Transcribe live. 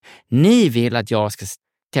Ni vill att jag ska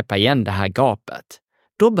täppa igen det här gapet.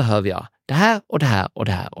 Då behöver jag det här och det här och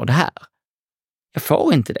det här och det här. Jag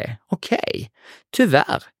får inte det. Okej.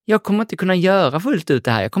 Tyvärr. Jag kommer inte kunna göra fullt ut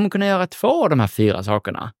det här. Jag kommer kunna göra 2 av de här 4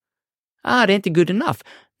 sakerna. Det är inte good enough.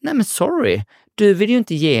 Nej men sorry. Du vill ju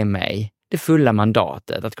inte ge mig det fulla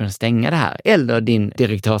mandatet att kunna stänga det här. Eller din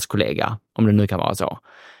direktörskollega, om det nu kan vara så.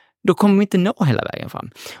 Då kommer vi inte nå hela vägen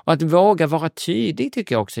fram. Och att våga vara tydlig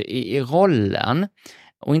tycker jag också i rollen.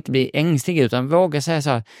 Och inte bli ängslig utan våga säga så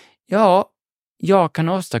här. Ja, jag kan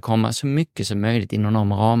åstadkomma så mycket som möjligt inom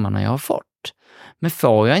de ramarna jag har fått. Men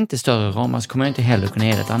får jag inte större ramar så kommer jag inte heller kunna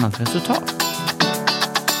ge ett annat resultat.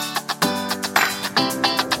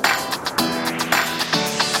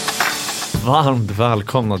 Varmt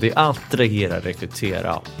välkomna till Attrahera,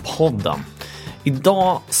 rekrytera podden.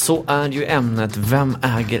 Idag så är ju ämnet vem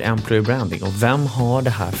äger employer branding och vem har det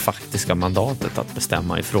här faktiska mandatet att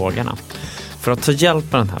bestämma i frågorna. För att ta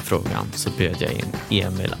hjälp med den här frågan så bjöd jag in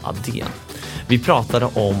Emil Adén. Vi pratade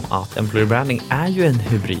om att employer branding är ju en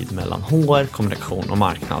hybrid mellan HR, kommunikation och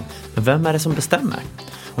marknad. Men vem är det som bestämmer?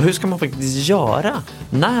 Och hur ska man faktiskt göra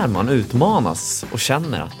när man utmanas och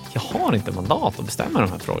känner att jag har inte mandat att bestämma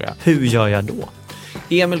de här frågorna? Hur gör jag då?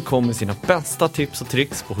 Emil kom med sina bästa tips och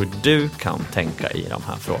tricks på hur du kan tänka i de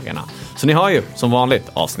här frågorna. Så ni har ju, som vanligt,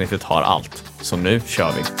 avsnittet har allt. Så nu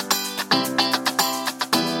kör vi!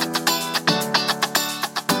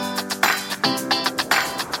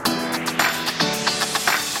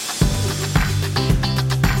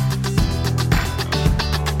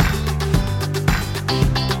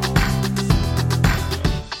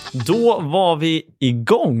 Då var vi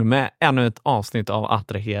igång med ännu ett avsnitt av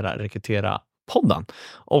Attrahera, rekrytera podden.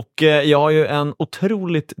 Och jag har ju en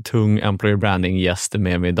otroligt tung employer branding gäst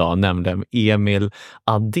med mig idag, nämligen Emil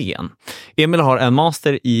Adén. Emil har en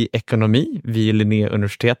master i ekonomi vid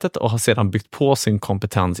Linnéuniversitetet och har sedan byggt på sin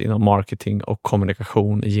kompetens inom marketing och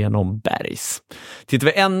kommunikation genom Bergs. Tittar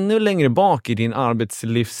vi ännu längre bak i din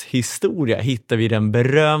arbetslivshistoria hittar vi den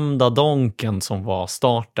berömda donken som var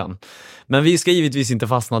starten. Men vi ska givetvis inte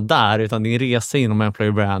fastna där utan din resa inom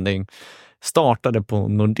employer branding startade på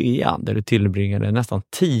Nordea där du tillbringade nästan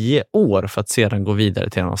 10 år för att sedan gå vidare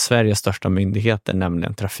till en av Sveriges största myndigheter,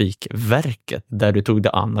 nämligen Trafikverket, där du tog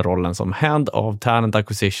dig an rollen som Head of Talent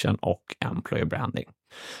Acquisition och Employer Branding.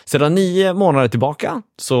 Sedan 9 månader tillbaka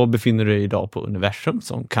så befinner du dig idag på Universum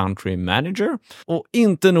som Country Manager. Och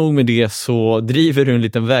inte nog med det så driver du en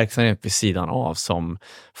liten verksamhet vid sidan av som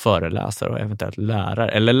föreläsare och eventuellt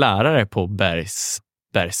lärare på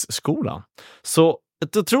Bergsskolan. Så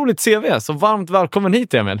ett otroligt CV, så varmt välkommen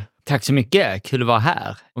hit Emil. Tack så mycket, kul att vara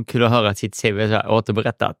här och kul att höra sitt CV så här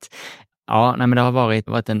återberättat. Ja, men det har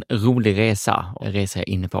varit en rolig resa jag är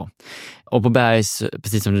inne på. Och på Bergs,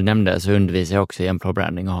 precis som du nämnde, så undervisar jag också i employer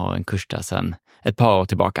branding och har en kurs där sedan ett par år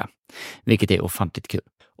tillbaka, vilket är ofantligt kul.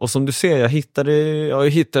 Och som du ser, jag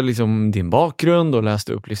hittade liksom din bakgrund och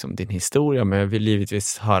läste upp liksom din historia, men jag vill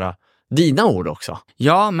givetvis höra dina ord också.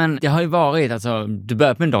 Ja, men det har ju varit, alltså, du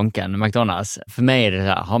börjar med donken, McDonalds. För mig är det så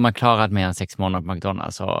här, har man klarat mer än 6 månader på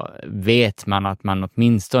McDonalds så vet man att man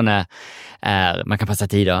åtminstone man kan passa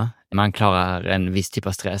tider, man klarar en viss typ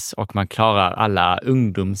av stress och man klarar alla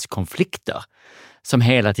ungdomskonflikter som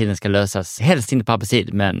hela tiden ska lösas, helst inte på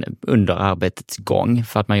arbetstid, men under arbetets gång,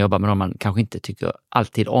 för att man jobbar med dem man kanske inte tycker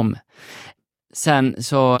alltid om. Sen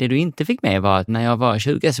så, det du inte fick med var att när jag var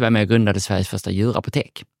 20 så var jag med och grundade Sveriges första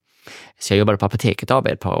djurapotek. Så jag jobbade på apoteket AB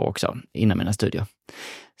ett par år också innan mina studier.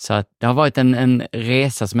 Så att det har varit en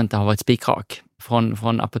resa som inte har varit spikrak.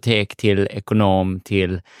 Från apotek till ekonom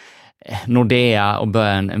till Nordea och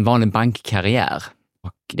början en vanlig bankkarriär.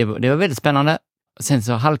 Och det var väldigt spännande. Sen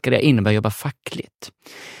så halkade jag in och började jobba fackligt.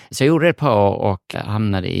 Så jag gjorde det ett par år och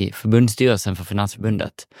hamnade i förbundsstyrelsen för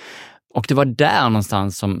Finansförbundet. Och det var där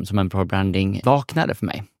någonstans som employer branding vaknade för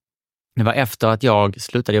mig. Det var efter att jag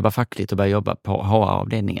slutade jobba fackligt och började jobba på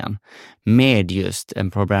HR-avdelningen med just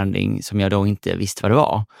employer branding som jag då inte visste vad det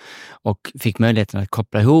var. Och fick möjligheten att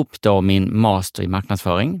koppla ihop då min master i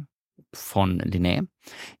marknadsföring från Linné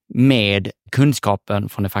med kunskapen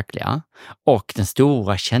från det fackliga och den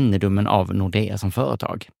stora kännedomen av Nordea som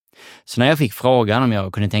företag. Så när jag fick frågan om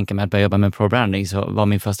jag kunde tänka mig att börja jobba med employer branding så var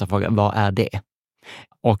min första fråga, vad är det?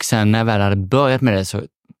 Och sen när jag väl hade börjat med det så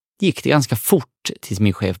gick det ganska fort tills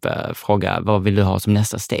min chef fråga, vad vill du ha som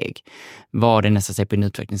nästa steg? Vad är nästa steg på din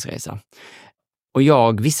utvecklingsresa? Och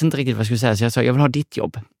jag visste inte riktigt vad jag skulle säga, så jag sa, jag vill ha ditt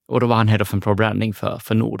jobb. Och då var han head of employer branding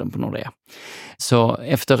för Norden på Nordea. Så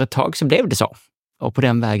efter ett tag så blev det så. Och på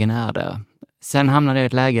den vägen är det. Sen hamnade jag i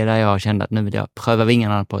ett läge där jag kände att nu vill jag pröva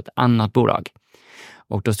vingarna på ett annat bolag.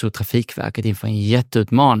 Och då stod Trafikverket inför en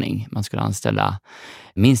jätteutmaning. Man skulle anställa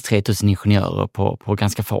minst 3000 ingenjörer på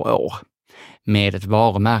ganska få år med ett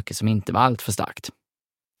varumärke som inte var allt för starkt.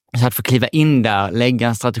 Så att få kliva in där, lägga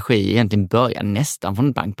en strategi, egentligen börja nästan från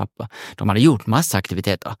ett bankpapper. De hade gjort massa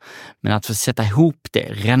aktiviteter, men att få sätta ihop det,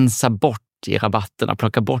 rensa bort i rabatterna,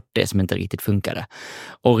 plocka bort det som inte riktigt funkade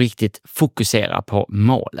och riktigt fokusera på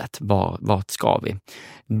målet. Vart ska vi?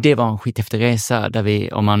 Det var en skithäftig resa där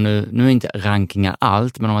vi, om man nu inte rankingar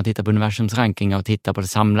allt, men om man tittar på Universums rankingar och tittar på det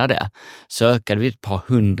samlade, så ökade vi ett par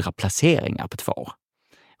 100 placeringar på 2 år.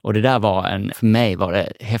 Och det där för mig var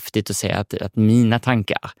det häftigt att se att mina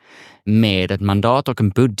tankar med ett mandat och en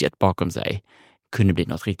budget bakom sig kunde bli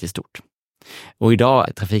något riktigt stort. Och idag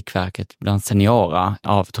är Trafikverket bland seniora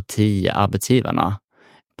av topp 10 arbetsgivarna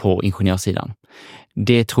på ingenjörssidan.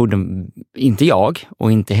 Det trodde inte jag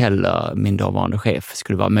och inte heller min dåvarande chef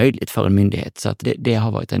skulle vara möjligt för en myndighet. Så att det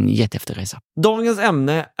har varit en jättehäftig resa. Dagens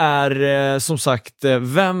ämne är som sagt,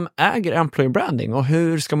 vem äger employer branding och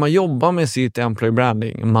hur ska man jobba med sitt employer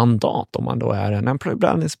branding mandat om man då är en employer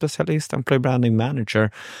branding specialist, employer branding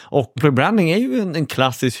manager. Och employer branding är ju en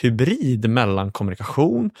klassisk hybrid mellan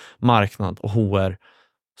kommunikation, marknad och HR.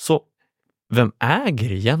 Så vem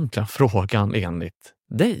äger egentligen frågan enligt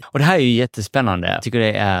dig? Och det här är ju jättespännande. Jag tycker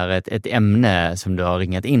det är ett ämne som du har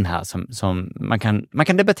ringat in här som man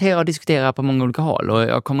kan debattera och diskutera på många olika håll. Och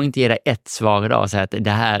jag kommer inte ge dig ett svar idag och säga att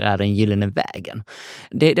det här är den gyllene vägen.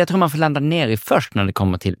 Det jag tror man får landa ner i först när det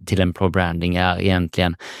kommer till employer branding är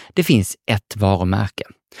egentligen, det finns ett varumärke.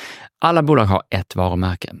 Alla bolag har ett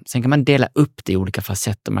varumärke. Sen kan man dela upp det i olika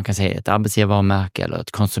facetter. Man kan säga ett arbetsgivarvarumärke eller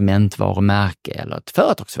ett konsumentvarumärke eller ett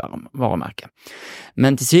företagsvarumärke.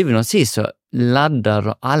 Men till syvende och sist så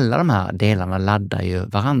laddar alla de här delarna laddar ju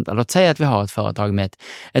varandra. Låt säga att vi har ett företag med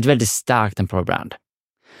ett väldigt starkt employer brand.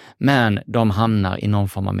 Men de hamnar i någon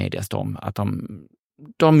form av mediastorm. Att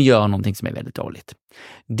de gör någonting som är väldigt dåligt.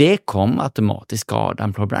 Det kommer automatiskt skada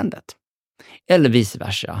employer brandet. Eller vice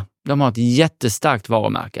versa. De har ett jättestarkt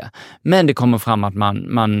varumärke. Men det kommer fram att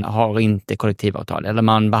man har inte kollektivavtal. Eller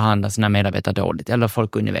man behandlar sina medarbetare dåligt. Eller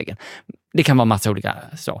folk går in i väggen. Det kan vara massa olika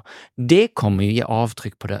så. Det kommer ju ge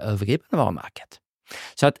avtryck på det övergripande varumärket.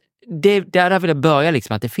 Så att där vill jag börja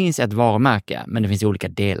liksom att det finns ett varumärke. Men det finns olika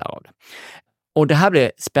delar av det. Och det här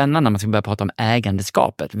blir spännande när man ska börja prata om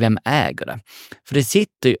ägandeskapet. Vem äger det? För det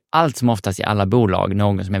sitter ju allt som oftast i alla bolag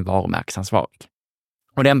någon som är varumärkesansvarig.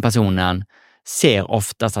 Och den personen ser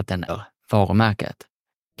oftast att den är varumärket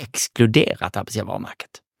exkluderat arbetsgivarvarumärket.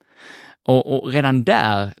 Och redan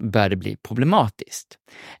där börjar det bli problematiskt.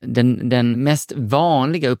 Den mest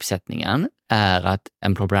vanliga uppsättningen är att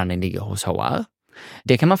employer branding ligger hos HR.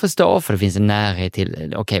 Det kan man förstå för det finns en närhet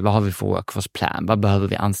till vad har vi för workforce plan? Vad behöver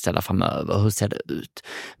vi anställa framöver? Hur ser det ut?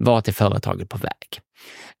 Vart är företaget på väg?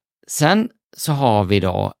 Sen så har vi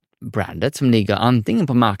då brandet som ligger antingen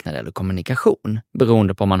på marknad eller kommunikation,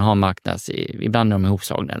 beroende på om man har ibland är de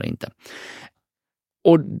ihopslagna eller inte.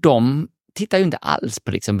 Och de tittar ju inte alls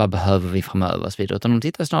på vad behöver vi framöver och så vidare, utan de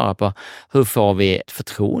tittar snarare på hur får vi ett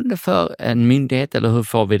förtroende för en myndighet eller hur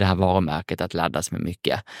får vi det här varumärket att laddas med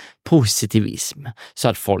mycket positivism så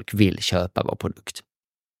att folk vill köpa vår produkt.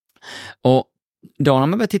 Och då när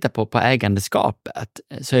man börjar titta på ägandeskapet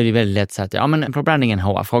så är det väldigt lätt så att men branding är en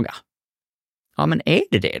HR-fråga. Ja, men är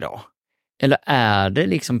det då? Eller är det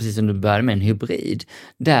precis som du började med en hybrid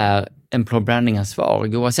där employer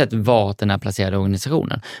branding-ansvarig, oavsett vart den är placerad i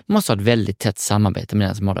organisationen, måste ha ett väldigt tätt samarbete med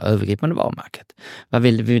den som har det övergripande varumärket. Vad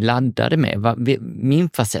vill vi ladda det med? Min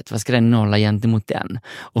facett, vad ska den innehålla gentemot den?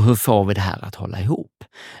 Och hur får vi det här att hålla ihop?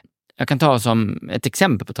 Jag kan ta som ett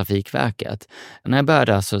exempel på Trafikverket. När jag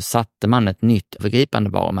började så satte man ett nytt övergripande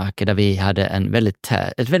varumärke där vi hade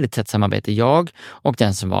ett väldigt tätt samarbete, jag och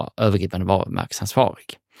den som var övergripande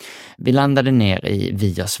varumärkesansvarig. Vi landade ner i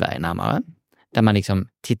Via Sverige närmare, där man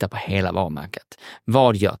tittar på hela varumärket.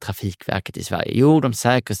 Vad gör Trafikverket i Sverige? Jo, de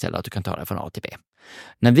säkerställer att du kan ta det från A till B.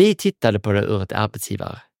 När vi tittade på det ur ett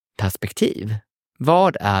arbetsgivarperspektiv,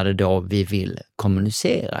 vad är det då vi vill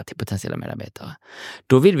kommunicera till potentiella medarbetare?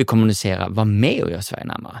 Då vill vi kommunicera, var med och gör Sverige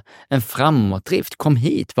närmare. En framåtdrift, kom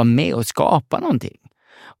hit, var med och skapa någonting.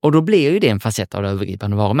 Och då blir ju det en facett av det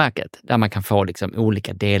övergripande varumärket där man kan få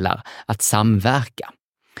olika delar att samverka.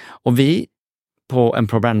 Och vi på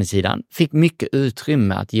employer branding-sidan fick mycket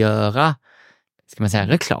utrymme att göra,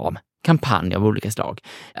 reklam, kampanjer av olika slag.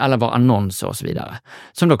 Alla var annonser och så vidare.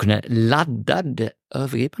 Som då kunde ladda det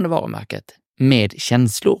övergripande varumärket med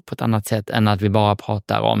känslor på ett annat sätt än att vi bara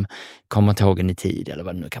pratar om kommer tågen i tid eller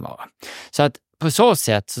vad det nu kan vara. Så att på så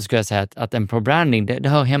sätt så skulle jag säga att employer branding det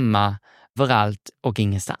hör hemma överallt och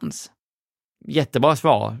ingenstans. Jättebra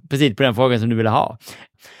svar, precis på den frågan som du ville ha.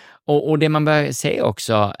 Och det man börjar se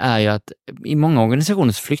också är ju att i många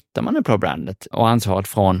organisationer så flyttar man på brandet och ansvaret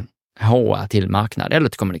från HR till marknad eller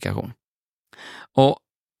till kommunikation. Och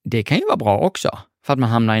det kan ju vara bra också, för att man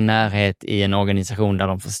hamnar i närhet i en organisation där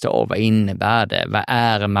de förstår vad innebär det, vad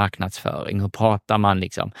är marknadsföring, hur pratar man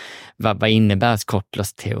liksom, vad innebär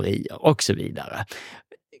Kotlers teorier och så vidare.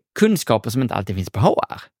 Kunskaper som inte alltid finns på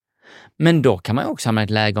HR. Men då kan man också hamna i ett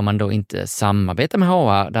läge om man då inte samarbetar med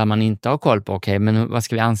HR, där man inte har koll på, men vad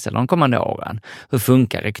ska vi anställa de kommande åren? Hur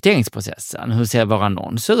funkar rekryteringsprocessen? Hur ser våra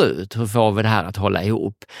annonser ut? Hur får vi det här att hålla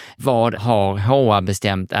ihop? Vad har HR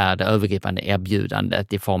bestämt är det övergripande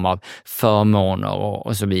erbjudandet i form av förmåner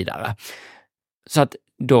och så vidare? Så att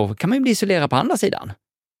då kan man ju bli isolerad på andra sidan.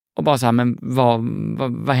 Och bara så här, men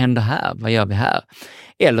vad händer här? Vad gör vi här?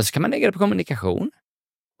 Eller så kan man lägga det på kommunikation.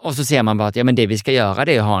 Och så ser man bara att det vi ska göra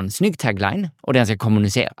det är att ha en snygg tagline och den ska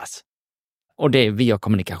kommuniceras. Och vi gör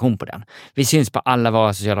kommunikation på den. Vi syns på alla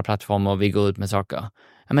våra sociala plattformar och vi går ut med saker.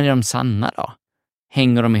 Men är de sanna då?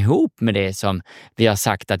 Hänger de ihop med det som vi har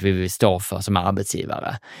sagt att vi vill stå för som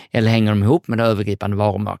arbetsgivare? Eller hänger de ihop med det övergripande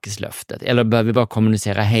varumärkeslöftet? Eller behöver vi bara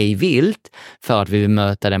kommunicera hej vilt för att vi vill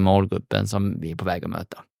möta den målgruppen som vi är på väg att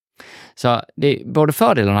möta? Så det är både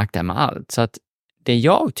fördelar och nackdelar med allt. Så att det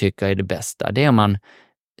jag tycker är det bästa, det är om man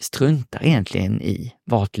struntar egentligen i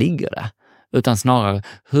vart ligger det. Utan snarare,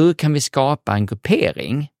 hur kan vi skapa en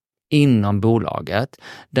gruppering inom bolaget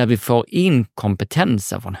där vi får in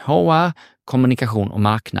kompetenser från HR, kommunikation och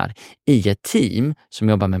marknad i ett team som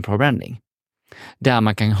jobbar med branding. Där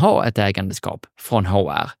man kan ha ett ägandeskap från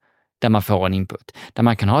HR där man får en input. Där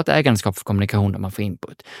man kan ha ett ägandeskap för kommunikation där man får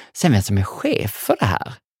input. Sen vem som är chef för det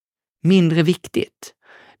här? Mindre viktigt.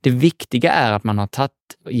 Det viktiga är att man har tagit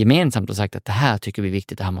gemensamt och sagt att det här tycker vi är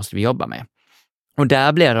viktigt, det här måste vi jobba med. Och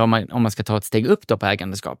där blir det, om man ska ta ett steg upp då på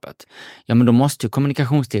ägandeskapet, men då måste ju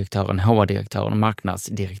kommunikationsdirektören, HR-direktören och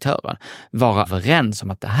marknadsdirektören vara överens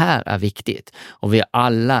om att det här är viktigt. Och vi har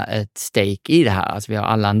alla ett stake i det här, alltså vi har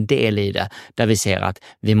alla en del i det, där vi ser att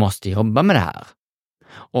vi måste jobba med det här.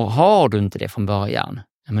 Och har du inte det från början,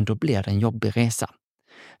 men då blir det en jobbig resa.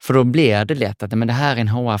 För då blir det lätt att det här är en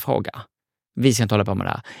HR-fråga. Vi ska inte hålla på med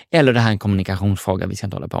det här. Eller det här är en kommunikationsfråga, vi ska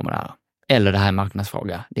inte hålla på med det här. Eller det här är en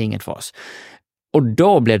marknadsfråga, det är inget för oss. Och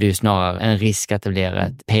då blir det ju snarare en risk att det blir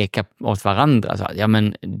ett peka åt varandra. Så att,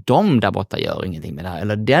 de där borta gör ingenting med det här,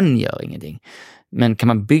 eller den gör ingenting. Men kan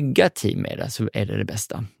man bygga ett team med det så är det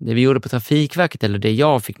bästa. Det vi gjorde på Trafikverket, eller det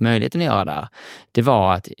jag fick möjligheten att göra där, det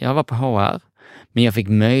var att jag var på HR, men jag fick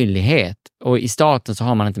möjlighet, och i staten så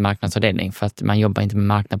har man inte marknadsavdelning för att man jobbar inte med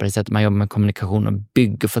marknad på det sättet, man jobbar med kommunikation och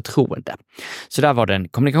bygger förtroende. Så där var det en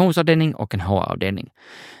kommunikationsavdelning och en HR-avdelning.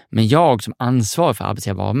 Men jag som ansvarig för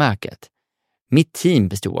arbetsgivarvarumärket, mitt team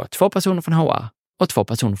bestod av 2 personer från HR och 2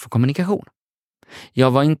 personer från kommunikation.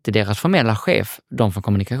 Jag var inte deras formella chef, de från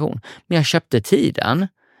kommunikation, men jag köpte tiden,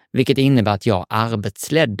 vilket innebär att jag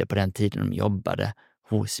arbetsledde på den tiden de jobbade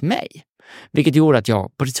hos mig. Vilket gjorde att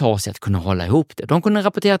jag på det så sätt kunde hålla ihop det. De kunde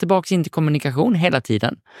rapportera tillbaka in till kommunikation hela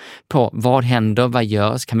tiden på vad händer, vad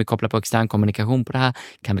görs, kan vi koppla på extern kommunikation på det här,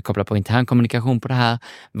 kan vi koppla på intern kommunikation på det här,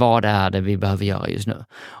 vad är det vi behöver göra just nu.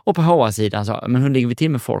 Och på HR-sidan så, men hur ligger vi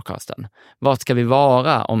till med forecasten? Vart ska vi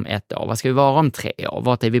vara om 1 år? Vad ska vi vara om 3 år?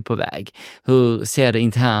 Vart är vi på väg? Hur ser det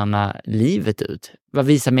interna livet ut? Vad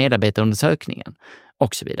visar medarbetarundersökningen?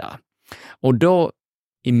 Och så vidare. Och då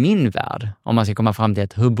i min värld, om man ska komma fram till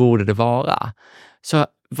att hur borde det vara, så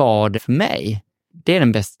var det för mig, det är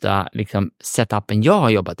den bästa setupen jag har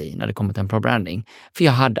jobbat i när det kommer till en branding. För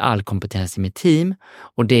jag hade all kompetens i mitt team,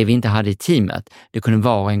 och det vi inte hade i teamet, det kunde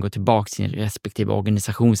var och en gå tillbaka till sin respektive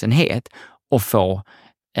organisationsenhet och få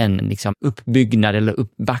en uppbyggnad eller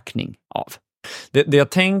uppbackning av. Det jag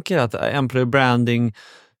tänker att employer branding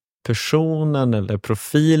personen eller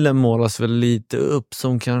profilen målas väl lite upp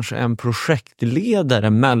som kanske en projektledare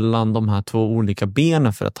mellan de här 2 olika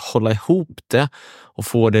benen för att hålla ihop det och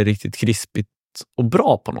få det riktigt krispigt och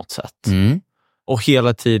bra på något sätt. Mm. Och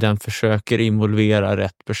hela tiden försöker involvera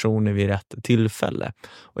rätt personer vid rätt tillfälle.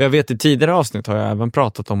 Och jag vet i tidigare avsnitt har jag även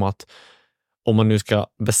pratat om att om man nu ska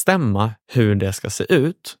bestämma hur det ska se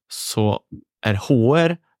ut så är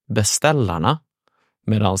HR beställarna,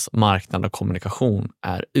 medan marknad och kommunikation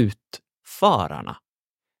är utförarna.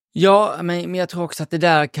 Ja, men jag tror också att det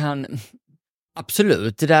där kan...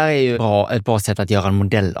 Absolut, det där är ju ett bra sätt att göra en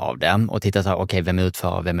modell av det och titta så här, vem är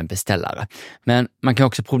utförare, vem är beställare. Men man kan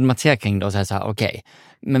också problematisera kring det och säga så här,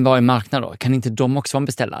 men vad är marknad då? Kan inte de också vara en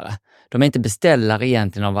beställare? De är inte beställare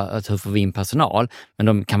egentligen av att hur får vi in personal, men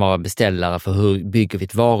de kan vara beställare för hur bygger vi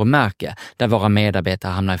ett varumärke där våra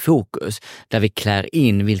medarbetare hamnar i fokus, där vi klär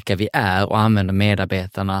in vilka vi är och använder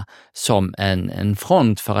medarbetarna som en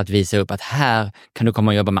front för att visa upp att här kan du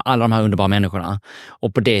komma och jobba med alla de här underbara människorna,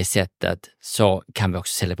 och på det sättet så kan vi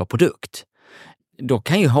också sälja på produkt. Då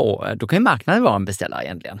kan ju marknaden vara en beställare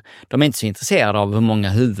egentligen. De är inte så intresserade av hur många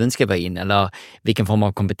huvuden ska vara in eller vilken form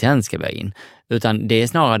av kompetens ska vara in, utan det är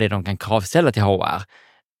snarare det de kan kravställa till HR.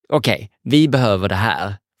 Okej, vi behöver det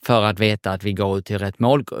här för att veta att vi går ut till rätt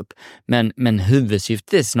målgrupp. Men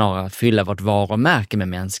huvudsyftet är snarare att fylla vårt varumärke med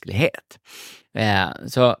mänsklighet.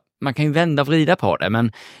 Så man kan ju vända och vrida på det,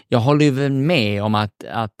 men jag håller ju med om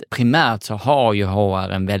att primärt så har ju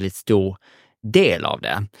HR en väldigt stor del av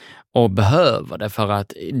det och behöver det för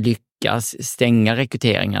att lyckas stänga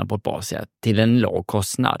rekryteringar på ett bra sätt till en låg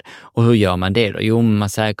kostnad. Och hur gör man det då? Jo, man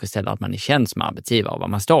säkerställer att man är känd som arbetsgivare och vad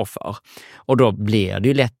man står för. Och då blir det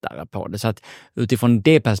ju lättare på det. Så att utifrån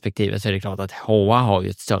det perspektivet så är det klart att HR har ju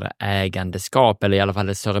ett större ägandeskap, eller i alla fall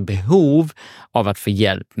ett större behov av att få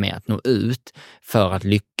hjälp med att nå ut för att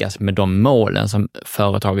lyckas med de målen som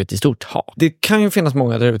företaget i stort har. Det kan ju finnas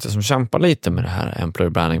många där ute som kämpar lite med det här employer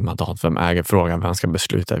branding, mandat, vem äger frågan, vem ska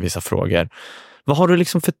besluta i vissa frågor. Vad har du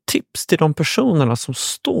liksom för tips till de personerna som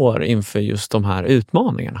står inför just de här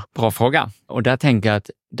utmaningarna? Bra fråga. Och där tänker jag att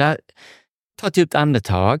ta ett djupt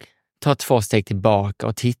andetag, ta 2 steg tillbaka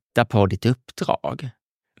och titta på ditt uppdrag.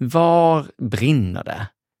 Var brinner det?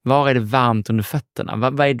 Var är det varmt under fötterna?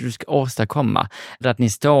 Vad är det du ska åstadkomma? Att ni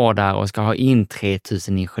står där och ska ha in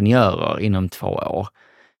 3000 ingenjörer inom 2 år.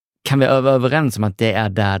 Kan vi vara överens om att det är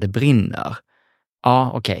där det brinner?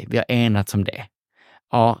 Ja, okej, vi har enats om det.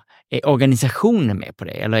 Ja, är organisationen med på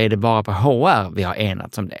det? Eller är det bara på HR vi har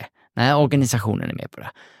enats om det? Nej, organisationen är med på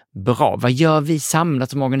det. Bra, vad gör vi samlat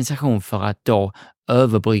som organisation för att då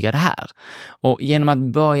överbrygga det här? Och genom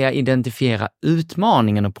att börja identifiera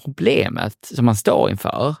utmaningen och problemet som man står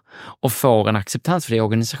inför och får en acceptans för det i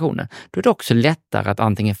organisationen, då är det också lättare att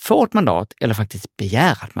antingen få ett mandat eller faktiskt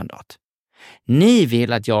begära ett mandat. Ni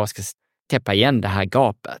vill att jag ska täppa igen det här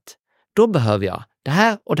gapet. Då behöver jag det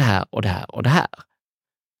här och det här och det här och det här.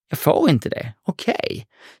 Jag får inte det. Okej.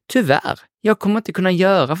 Tyvärr, jag kommer inte kunna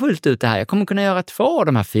göra fullt ut det här. Jag kommer kunna göra 2 av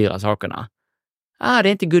de här 4 sakerna. Det är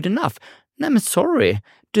inte good enough. Nej, men sorry.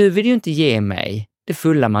 Du vill ju inte ge mig det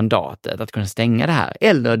fulla mandatet att kunna stänga det här.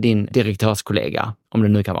 Eller din direktörskollega, om det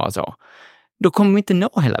nu kan vara så. Då kommer vi inte nå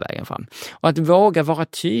hela vägen fram. Och att våga vara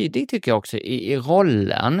tydlig tycker jag också i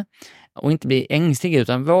rollen och inte bli ängslig,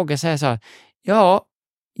 utan våga säga så här: ja,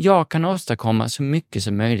 jag kan åstadkomma så mycket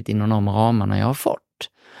som möjligt inom de ramarna jag har fått.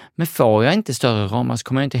 Men får jag inte större ramar så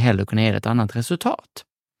kommer jag inte heller kunna ge ett annat resultat.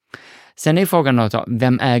 Sen är frågan då,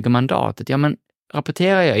 vem äger mandatet? Ja, men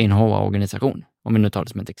rapporterar jag i en HR-organisation, om vi nu tar det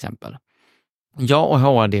som ett exempel. Jag och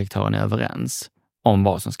HR-direktören är överens om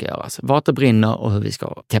vad som ska göras, vart det brinner och hur vi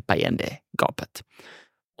ska täppa igen det gapet.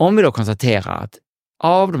 Om vi då konstaterar att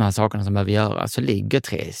av de här sakerna som behöver göras så ligger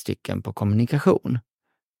 3 stycken på kommunikation.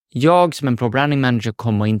 Jag som en branding manager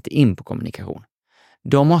kommer inte in på kommunikation.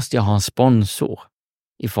 Då måste jag ha en sponsor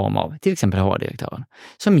i form av till exempel HR-direktören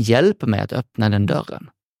som hjälper mig att öppna den dörren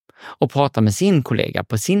och prata med sin kollega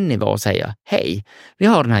på sin nivå och säga: hej, vi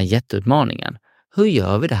har den här jätteutmaningen. Hur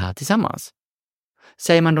gör vi det här tillsammans?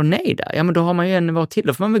 Säger man då nej där, ja men då har man ju en nivå till.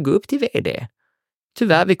 Då får man väl gå upp till vd.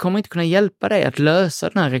 Tyvärr, vi kommer inte kunna hjälpa dig att lösa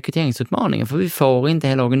den här rekryteringsutmaningen för vi får inte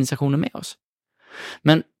hela organisationen med oss.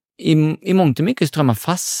 Men i mångt och mycket så tror jag man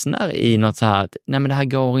fastnar i något så här att nej men det här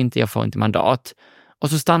går inte, jag får inte mandat. Och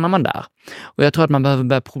så stannar man där. Och jag tror att man behöver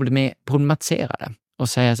börja problematisera det och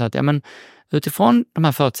säga så att ja men utifrån de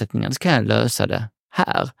här förutsättningarna så kan jag lösa det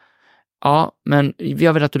här. Ja, men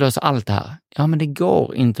jag vill att du löser allt det här. Ja, men det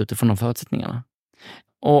går inte utifrån de förutsättningarna.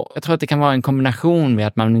 Och jag tror att det kan vara en kombination med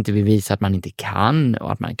att man inte vill visa att man inte kan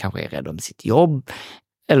och att man kanske är rädd om sitt jobb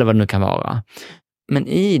eller vad det nu kan vara. Men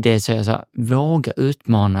i det så är jag så här, våga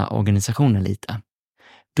utmana organisationen lite.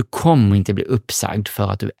 Du kommer inte bli uppsagd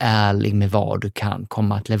för att du är ärlig med vad du kan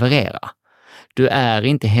komma att leverera. Du är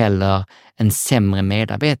inte heller en sämre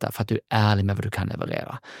medarbetare för att du är ärlig med vad du kan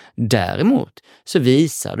leverera. Däremot så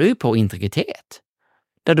visar du på integritet.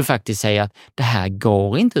 Där du faktiskt säger att det här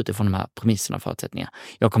går inte utifrån de här premisserna och förutsättningarna.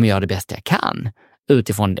 Jag kommer göra det bästa jag kan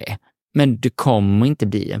utifrån det. Men du kommer inte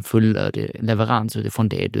bli en fullödig leverans utifrån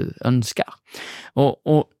det du önskar.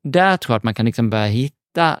 Och där tror jag att man kan liksom börja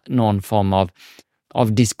hitta någon form av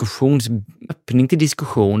öppning till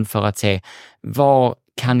diskussion för att se vad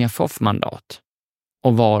kan jag få för mandat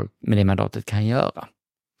och vad med det mandatet kan jag göra.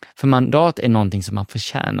 För mandat är någonting som man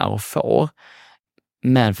förtjänar och får.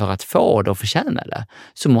 Men för att få det och förtjäna det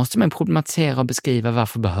så måste man problematisera och beskriva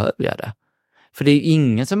varför behöver jag det. För det är ju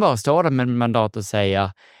ingen som bara står där med mandat och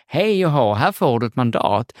säger hej och hå, här får du ett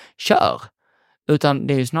mandat, kör. Utan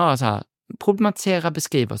det är ju snarare så här, problematisera,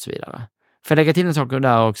 beskriva och så vidare. För att lägga till en sak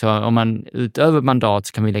där också, om man utöver mandat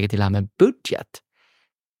så kan vi lägga till det här med budget.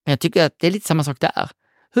 Jag tycker att det är lite samma sak där.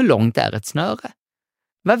 Hur långt är ett snöre?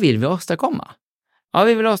 Vad vill vi åstadkomma? Ja,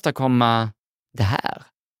 vi vill åstadkomma det här.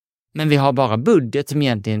 Men vi har bara budget som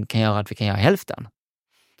egentligen kan göra att vi kan göra hälften.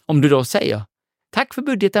 Om du då säger, tack för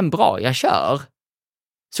budgeten, bra, jag kör.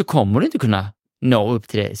 Så kommer du inte kunna nå upp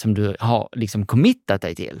till det som du har liksom committat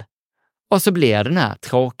dig till. Och så blir den här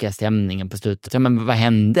tråkiga stämningen på slutet. Ja, men vad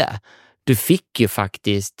hände? Du fick ju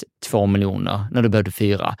faktiskt 2 miljoner när du behövde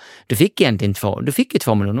 4. Du fick egentligen 2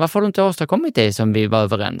 miljoner. Varför har du inte åstadkommit det som vi var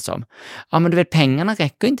överens om? Ja, men du vet, pengarna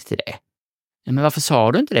räcker inte till det. Ja, men varför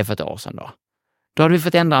sa du inte det för ett år sedan då? Då hade vi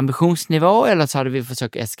fått ändra ambitionsnivå, eller så hade vi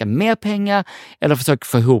försökt äska mer pengar eller försökt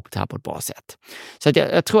få ihop det här på ett bra sätt. Så att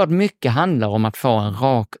jag tror att mycket handlar om att få en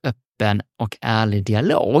rak, öppen och ärlig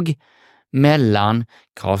dialog mellan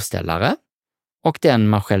kravställare och den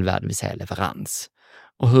man själv är, det vill säga leverans.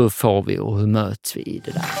 Och hur får vi och hur möts vi i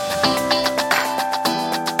det där?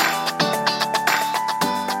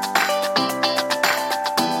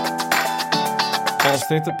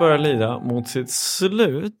 Avsnittet börjar lida mot sitt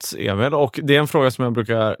slut, Emil, och det är en fråga som jag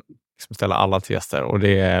brukar ställa alla till gäster, och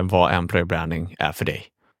det är vad employer branding är för dig.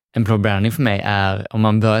 Employer branding för mig är, om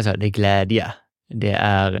man börjar så här, det är glädje. Det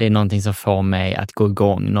är någonting som får mig att gå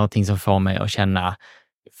igång, någonting som får mig att känna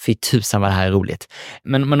fy tusan vad det här är roligt.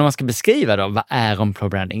 Men om man ska beskriva då, vad är employer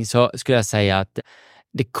branding, så skulle jag säga att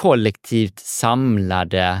det kollektivt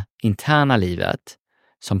samlade interna livet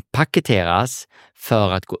som paketeras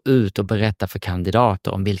för att gå ut och berätta för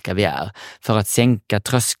kandidater om vilka vi är, för att sänka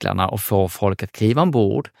trösklarna och få folk att kliva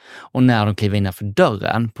ombord, och när de kliver innanför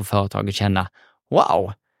dörren på företaget känna,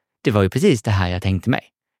 wow, det var ju precis det här jag tänkte mig.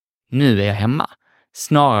 Nu är jag hemma.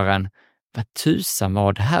 Snarare än, vad tusan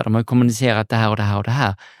var det här? De har ju kommunicerat det här och det här och det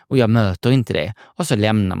här och jag möter inte det. Och så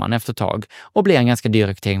lämnar man efter ett tag och blir en ganska dyr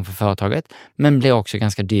rekrytering för företaget, men blir också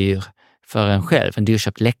ganska dyr för en själv, en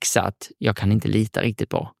dyrköpt läxa att jag kan inte lita riktigt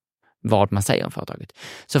på vad man säger om företaget.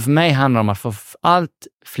 Så för mig handlar det om att få allt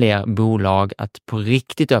fler bolag att på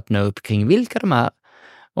riktigt öppna upp kring vilka de är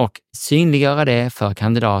och synliggöra det för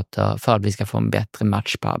kandidater för att vi ska få en bättre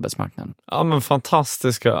match på arbetsmarknaden. Ja, men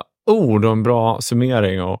fantastiska ord och en bra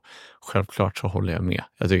summering, och självklart så håller jag med.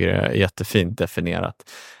 Jag tycker det är jättefint definierat.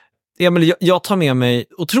 Emil, jag tar med mig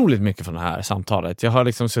otroligt mycket från det här samtalet. Jag har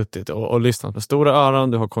liksom suttit och lyssnat med stora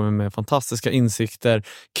öron. Du har kommit med fantastiska insikter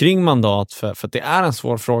kring mandat, för att det är en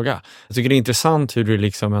svår fråga. Jag tycker det är intressant hur du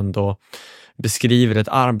liksom ändå beskriver ett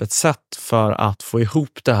arbetssätt för att få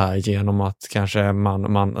ihop det här genom att kanske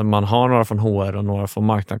man har några från HR och några från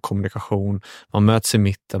marknadskommunikation, man möts i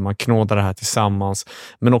mitten, man knådar det här tillsammans,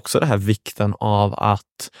 men också det här vikten av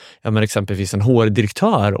att exempelvis en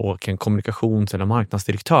HR-direktör och en kommunikations- eller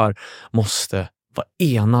marknadsdirektör måste vara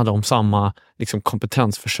enade om samma liksom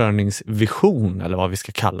kompetensförsörjningsvision, eller vad vi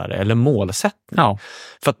ska kalla det, eller målsättning. Ja.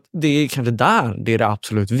 För att det är kanske det är det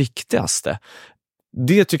absolut viktigaste.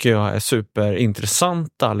 Det tycker jag är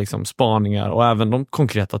superintressanta liksom spaningar, och även de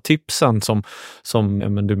konkreta tipsen som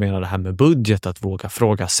du menar, det här med budget, att våga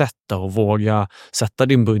frågasätta och våga sätta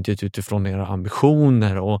din budget utifrån era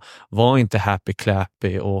ambitioner, och var inte happy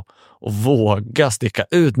clappy och våga sticka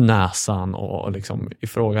ut näsan och liksom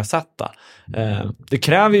ifrågasätta. Det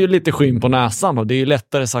kräver ju lite skinn på näsan, och det är ju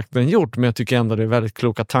lättare sagt än gjort, men jag tycker ändå det är väldigt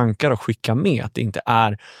kloka tankar att skicka med, att det inte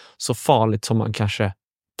är så farligt som man kanske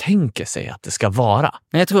tänker sig att det ska vara.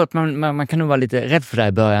 Men jag tror att man kan nog vara lite rädd för det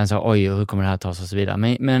i början, så oj, hur kommer det här tas och så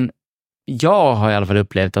vidare. Men jag har i alla fall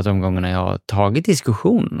upplevt att de gångerna jag har tagit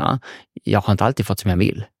diskussionerna, jag har inte alltid fått som jag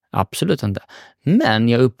vill. Absolut inte. Men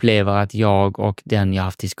jag upplever att jag och den jag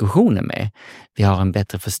haft diskussioner med, vi har en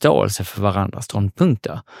bättre förståelse för varandras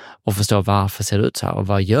ståndpunkter och förstår varför ser det ut så här och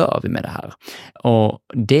vad gör vi med det här. Och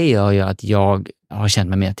det gör ju att jag har känt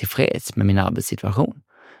mig mer tillfreds med min arbetssituation.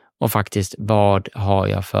 Och faktiskt, vad har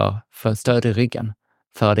jag för stöd i ryggen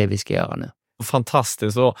för det vi ska göra nu?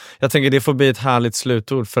 Fantastiskt, och jag tänker det får bli ett härligt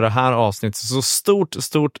slutord för det här avsnittet. Så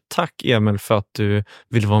stort tack Emil för att du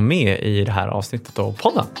vill vara med i det här avsnittet av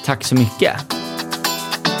podden. Tack så mycket.